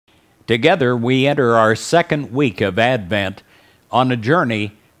Together we enter our second week of Advent on a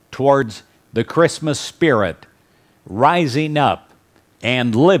journey towards the Christmas spirit rising up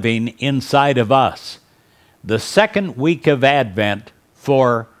and living inside of us. The second week of Advent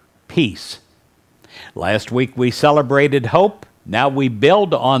for peace. Last week we celebrated hope. Now we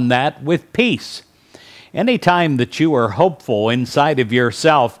build on that with peace. Anytime that you are hopeful inside of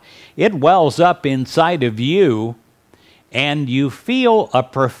yourself, it wells up inside of you, and you feel a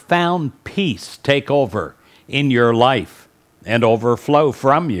profound peace take over in your life and overflow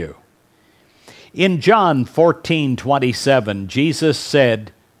from you. In John 14:27, Jesus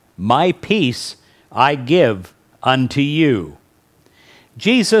said, "My peace I give unto you."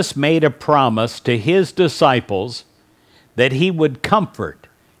 Jesus made a promise to his disciples that he would comfort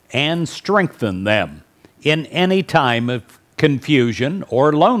and strengthen them in any time of confusion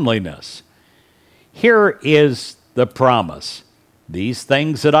or loneliness. Here is the promise: "These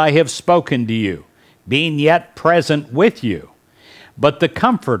things that I have spoken to you, being yet present with you, but the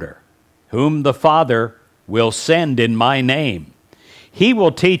Comforter, whom the Father will send in my name, he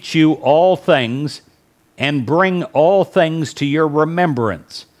will teach you all things and bring all things to your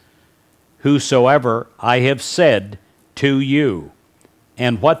remembrance, whosoever I have said to you."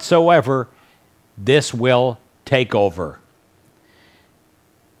 And whatsoever, this will take over.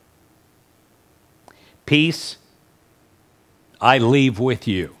 Peace I leave with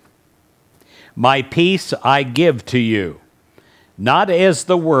you. My peace I give to you. Not as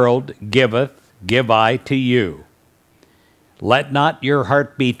the world giveth, give I to you. Let not your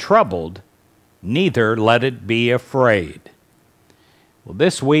heart be troubled, neither let it be afraid. Well,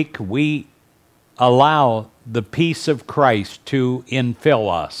 this week we allow the peace of Christ to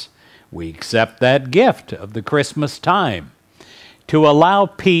infill us. We accept that gift of the Christmas time to allow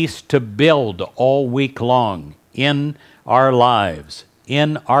peace to build all week long in our lives,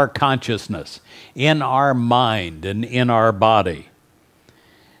 in our consciousness, in our mind, and in our body.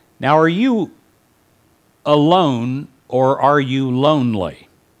 Now, are you alone or are you lonely?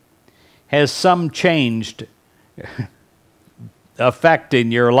 Has some changed effect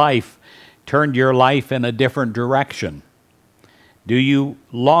in your life turned your life in a different direction? Do you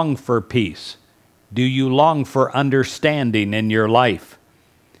long for peace? Do you long for understanding in your life?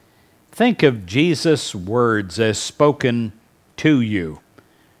 Think of Jesus' words as spoken to you,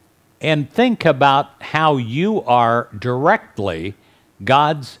 and think about how you are directly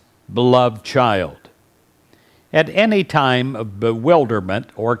God's beloved child. At any time of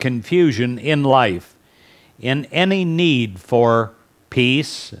bewilderment or confusion in life, in any need for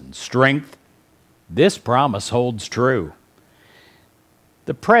peace and strength, this promise holds true.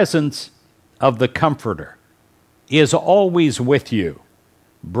 The presence of the Comforter is always with you,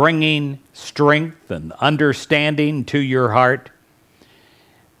 bringing strength and understanding to your heart,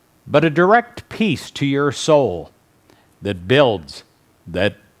 but a direct peace to your soul that builds,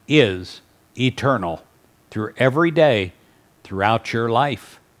 that is eternal through every day throughout your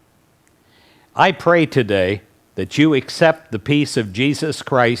life. I pray today that you accept the peace of Jesus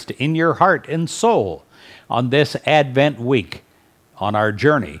Christ in your heart and soul on this Advent week on our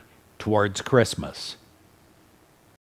journey towards Christmas.